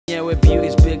Yeah, we're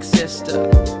Beauty's big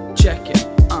sister. Check it.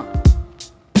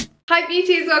 Hi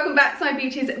beauties, welcome back to my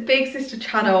Beauty's Big Sister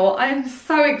channel. I am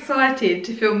so excited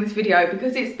to film this video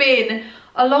because it's been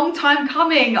a long time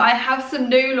coming. I have some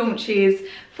new launches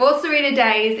for Serena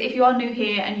Days. If you are new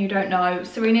here and you don't know,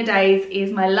 Serena Days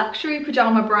is my luxury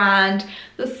pyjama brand,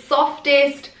 the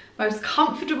softest, most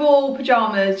comfortable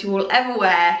pyjamas you will ever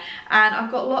wear, and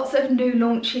I've got lots of new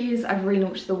launches. I've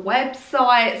relaunched the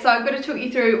website, so I'm going to talk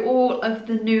you through all of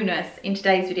the newness in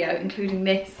today's video, including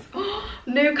this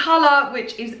new colour,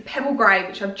 which is pebble grey,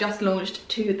 which I've just launched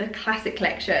to the classic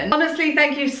collection. Honestly,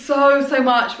 thank you so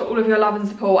much for all of your love and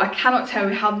support. I cannot tell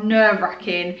you how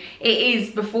nerve-wracking it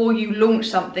is before you launch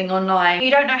something online.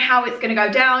 You don't know how it's going to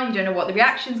go down, you don't know what the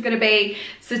reaction's going to be,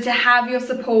 so to have your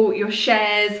support, your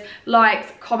shares,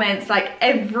 likes, comments, like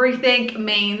everything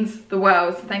means the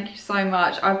world. So thank you so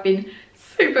much. I've been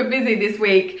super busy this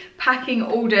week packing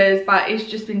orders, but it's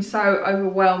just been so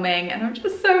overwhelming, and I'm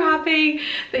just so happy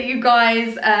that you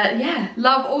guys yeah,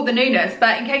 love all the newness.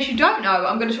 But in case you don't know,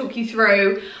 I'm going to talk you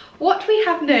through what we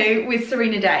have new with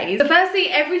Serena Days. So firstly,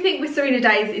 everything with Serena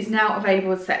Days is now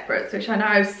available as separates, which I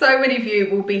know so many of you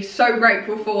will be so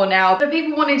grateful for now. For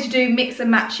people wanting to do mix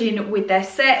and matching with their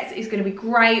sets, is going to be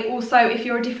great. Also, if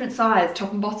you're a different size,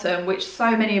 top and bottom, which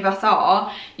so many of us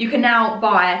are, you can now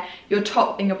buy your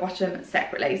top and your bottom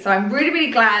separately. So I'm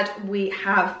really glad we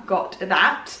have got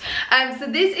that. So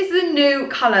this is the new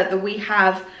colour that we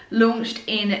have launched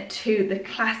into the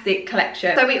classic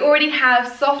collection. So we already have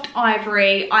soft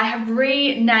ivory. I have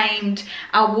renamed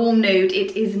our warm nude.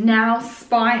 It is now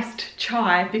spiced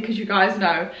chai, because you guys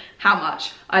know how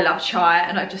much I love chai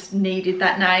and I just needed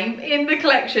that name in the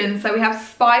collection. So we have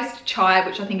spiced chai,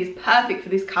 which I think is perfect for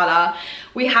this colour.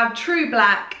 We have true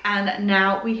black, and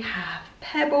now we have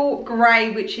pebble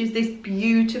grey, which is this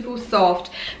beautiful,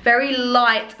 soft, very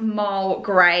light marl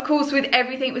grey. Of course, with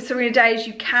everything with Serena Days,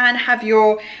 you can have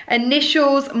your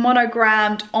initials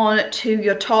monogrammed onto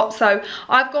your top. So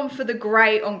I've gone for the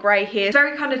grey on grey here. It's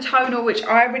very kind of tonal, which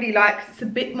I really like. It's a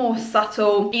bit more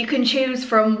subtle. You can choose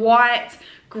from white,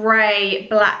 grey,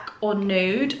 black or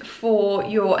nude for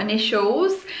your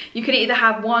initials. You can either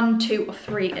have 1, 2 or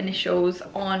 3 initials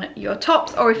on your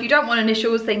tops, or if you don't want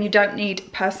initials, then you don't need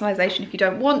personalisation if you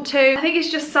don't want to. I think it's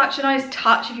just such a nice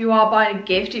touch if you are buying a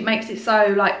gift. It makes it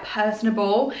so like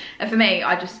personable, and for me,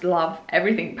 I just love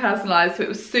everything personalised, so it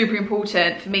was super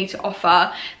important for me to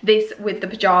offer this with the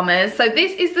pyjamas. So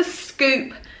this is the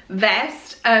scoop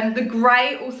vest. The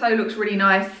grey also looks really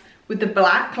nice with the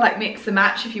black, like mix and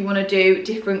match if you want to do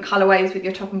different colorways with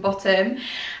your top and bottom.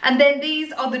 And then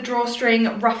these are the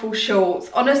drawstring ruffle shorts.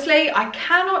 Honestly, I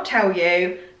cannot tell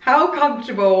you how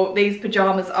comfortable these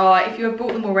pajamas are. If you have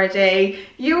bought them already,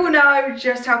 you will know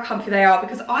just how comfy they are,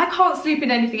 because I can't sleep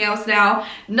in anything else now.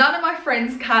 None of my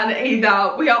friends can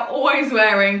either. We are always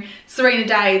wearing Serena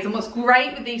Days, and what's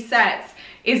great with these sets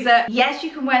is that yes, you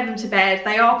can wear them to bed,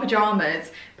 they are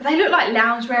pajamas, but they look like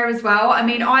loungewear as well. I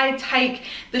mean, I take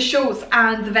the shorts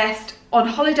and the vest on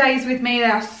holidays with me. They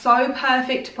are so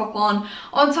perfect to pop on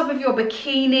top of your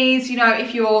bikinis. You know,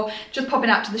 if you're just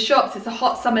popping out to the shops, it's a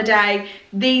hot summer day,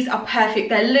 these are perfect.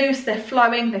 They're loose, they're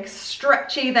flowing, they're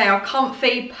stretchy, they are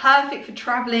comfy, perfect for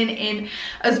traveling in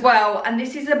as well. And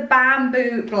this is a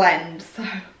bamboo blend, so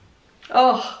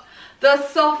oh, the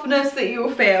softness that you'll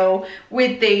feel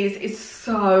with these is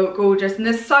so gorgeous, and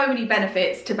there's so many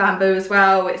benefits to bamboo as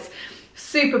well. It's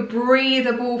super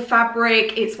breathable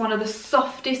fabric. It's one of the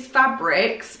softest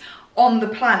fabrics on the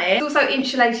planet. It's also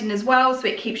insulating as well, so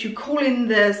it keeps you cool in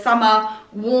the summer,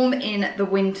 warm in the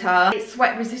winter. It's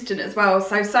sweat resistant as well,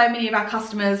 so many of our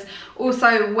customers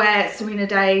also wear Serena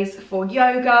Days for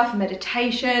yoga, for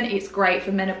meditation. It's great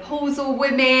for menopausal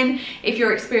women. If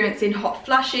you're experiencing hot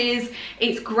flushes,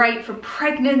 it's great for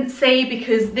pregnancy,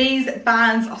 because these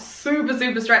bands are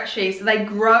super stretchy, so they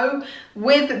grow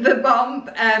with the bump,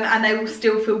 and they will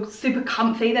still feel super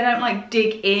comfy. They don't like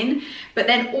dig in. But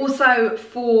then also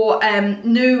for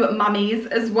new mummies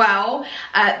as well,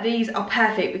 these are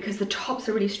perfect because the tops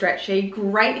are really stretchy,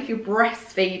 great if you're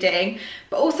breastfeeding,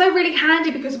 but also really handy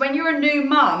because when you're a new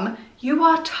mum, you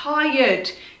are tired.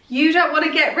 You don't want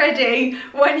to get ready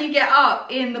when you get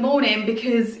up in the morning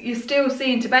because you're still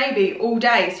seeing to baby all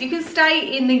day. So you can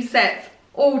stay in these sets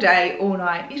all day, all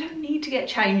night. You don't need to get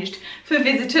changed for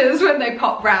visitors when they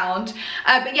pop round.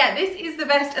 But yeah, this is the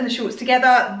vest and the shorts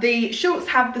together. The shorts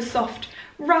have the soft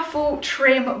ruffle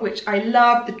trim, which I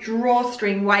love, the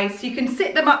drawstring waist. So you can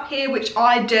sit them up here, which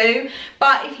I do,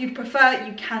 but if you prefer,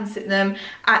 you can sit them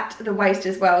at the waist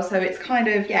as well. So it's kind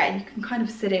of, yeah, you can kind of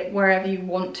sit it wherever you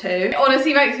want to. It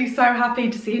honestly makes me so happy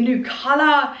to see a new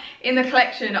colour in the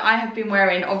collection. I have been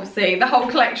wearing, obviously, the whole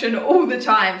collection all the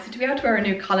time. So to be able to wear a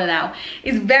new colour now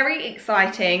is very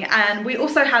exciting. And we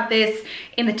also have this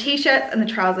in the t-shirts and the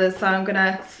trousers, so I'm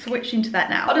gonna switch into that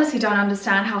now. I honestly don't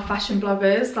understand how fashion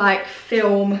bloggers like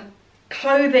film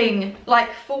clothing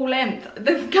like full length.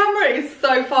 The camera is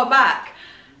so far back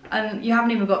and you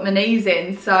haven't even got my knees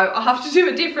in, so I'll have to do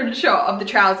a different shot of the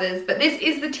trousers. But this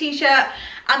is the t-shirt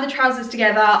and the trousers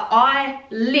together. I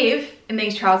live in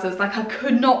these trousers, like I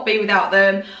could not be without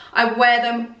them. I wear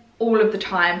them all of the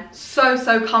time.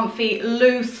 So comfy,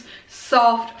 loose,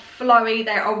 soft, flowy.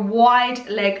 They're a wide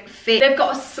leg fit. They've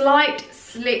got a slight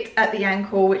slit at the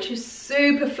ankle, which is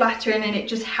super flattering, and it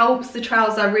just helps the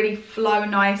trouser really flow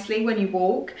nicely when you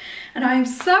walk. And I am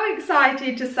so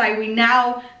excited to say we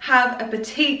now have a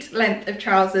petite length of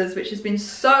trousers, which has been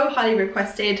so highly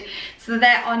requested. So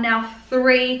there are now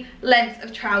 3 lengths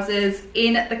of trousers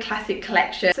in the classic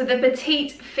collection. So the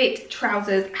petite fit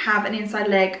trousers have an inside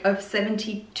leg of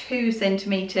 72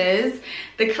 centimeters.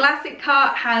 The classic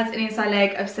cut has an inside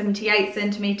leg of 78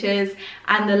 centimeters,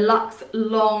 and the luxe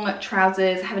long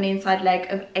trousers have an inside leg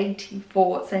of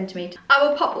 84 centimeters. I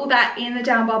will pop all that in the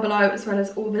down bar below, as well as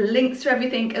all the links to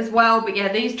everything as well. But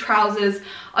yeah, these trousers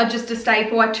are just a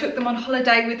staple. I took them on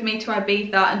holiday with me to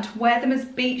Ibiza, and to wear them as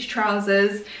beach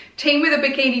trousers teamed with a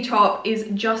bikini top is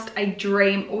just a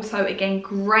dream. Also, again,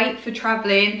 great for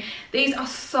traveling. These are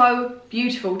so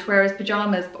beautiful to wear as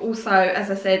pajamas, but also, as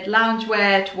I said,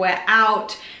 loungewear to wear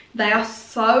out. They are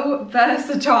so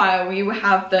versatile. You will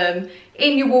have them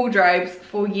in your wardrobes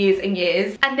for years and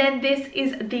years. And then this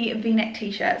is the V-neck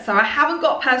t-shirt. So I haven't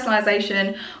got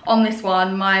personalization on this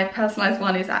one. My personalized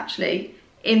one is actually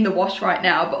in the wash right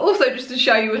now, but also just to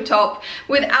show you a top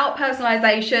without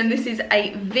personalization. This is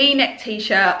a V-neck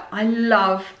t-shirt. I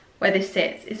love where this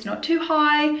sits. It's not too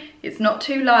high, it's not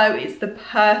too low, it's the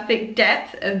perfect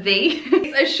depth of V.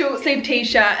 It's a short sleeve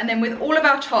t-shirt, and then with all of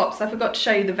our tops, I forgot to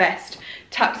show you the vest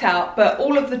tucked out, but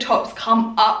all of the tops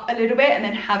come up a little bit and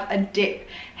then have a dip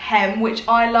hem, which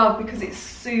I love because it's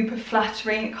super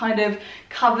flattering. It kind of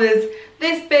covers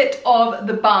this bit of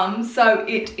the bum, so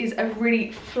it is a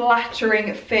really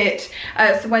flattering fit.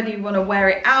 So whether you want to wear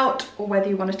it out or whether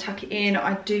you want to tuck it in,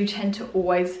 I do tend to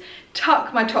always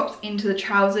tuck my tops into the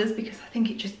trousers because I think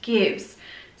it just gives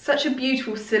such a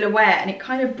beautiful silhouette, and it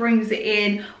kind of brings it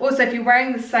in. Also, if you're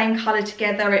wearing the same color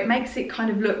together, it makes it kind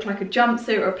of look like a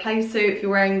jumpsuit or a play suit if you're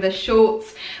wearing the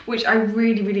shorts, which I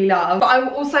really love. But I will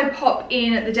also pop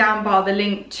in the down bar the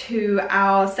link to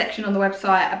our section on the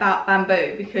website about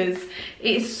bamboo, because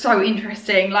it is so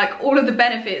interesting. Like, all of the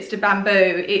benefits to bamboo,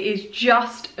 it is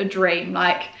just a dream.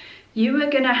 Like, you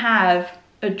are gonna have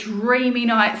a dreamy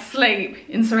night's sleep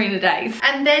in Serena Days.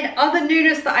 And then other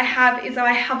newness that I have is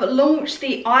I have launched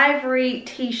the ivory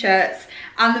t-shirts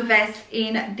and the vests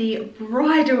in the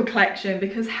bridal collection,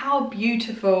 because how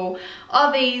beautiful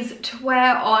are these to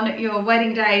wear on your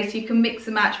wedding day. So you can mix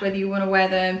and match whether you want to wear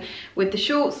them with the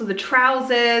shorts or the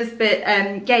trousers. But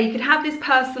yeah, you can have this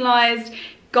personalized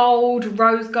gold,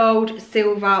 rose gold,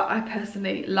 silver. I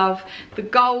personally love the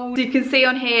gold. You can see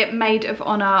on here, maid of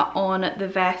honor on the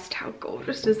vest. How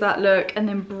gorgeous does that look? And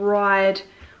then bride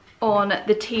on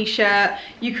the t-shirt.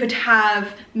 You could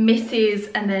have Mrs.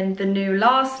 and then the new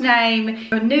last name,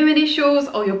 your new initials,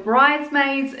 or your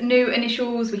bridesmaids' new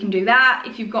initials. We can do that.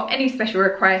 If you've got any special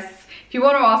requests, if you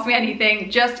want to ask me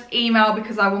anything, just email,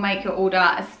 because I will make your order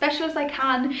as special as I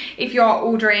can if you are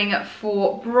ordering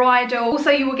for bridal. Also,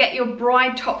 you will get your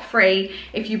bride top free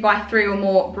if you buy 3 or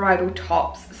more bridal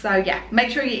tops. So yeah, make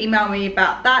sure you email me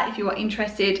about that if you are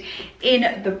interested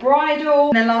in the bridal.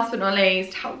 And then last but not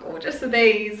least, how gorgeous are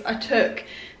these? I took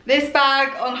this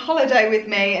bag on holiday with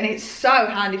me, and it's so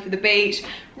handy for the beach.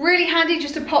 Really handy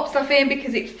just to pop stuff in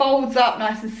because it folds up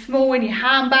nice and small in your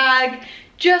handbag.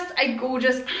 Just a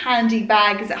gorgeous handy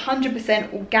bag. It's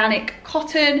 100% organic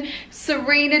cotton,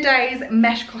 Serena Days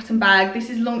mesh cotton bag. This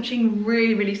is launching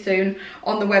really soon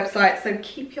on the website, so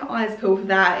keep your eyes peeled for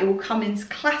that. It will come in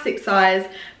classic size,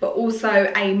 but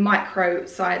also a micro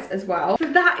size as well.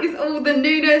 So that is all the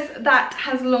newness that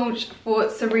has launched for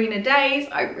Serena Days.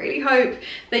 I really hope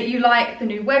that you like the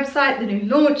new website, the new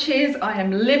launches. I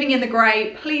am living in the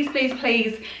grey. Please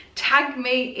tag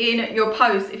me in your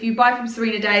posts. If you buy from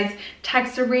Serena Days, tag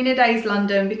Serena Days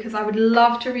London, because I would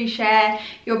love to reshare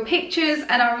your pictures,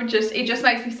 and it just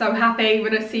makes me so happy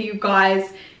when I see you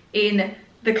guys in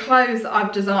the clothes that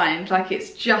I've designed, like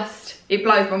it's just, it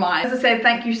blows my mind. As I said,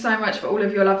 thank you so much for all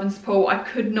of your love and support. I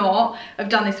could not have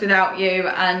done this without you,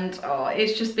 and oh,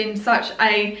 it's just been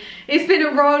it's been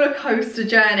a roller coaster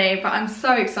journey, but I'm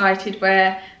so excited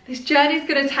where this journey is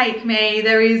going to take me.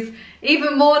 There is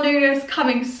even more newness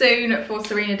coming soon for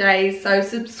Serena Days, so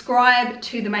subscribe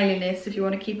to the mailing list if you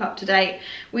want to keep up to date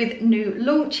with new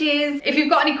launches. If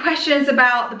you've got any questions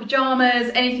about the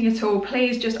pyjamas, anything at all,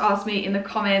 please just ask me in the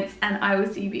comments, and I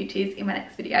will see you beauties in my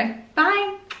next video.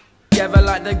 Bye! Together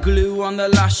like the glue on the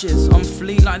lashes, on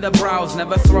fleek like the brows,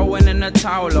 never throwing in a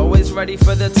towel, always ready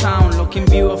for the town, looking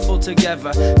beautiful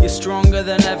together. You're stronger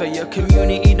than ever, your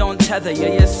community don't tether,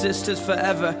 yeah, your sisters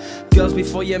forever. Girls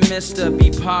before you mister,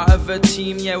 be part of a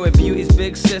team, yeah, we're beauty's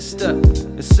big sister.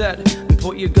 It's said, and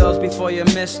put your girls before you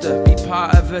mister, be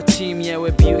part of a team, yeah,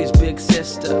 we're beauty's big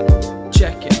sister.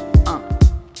 Check it.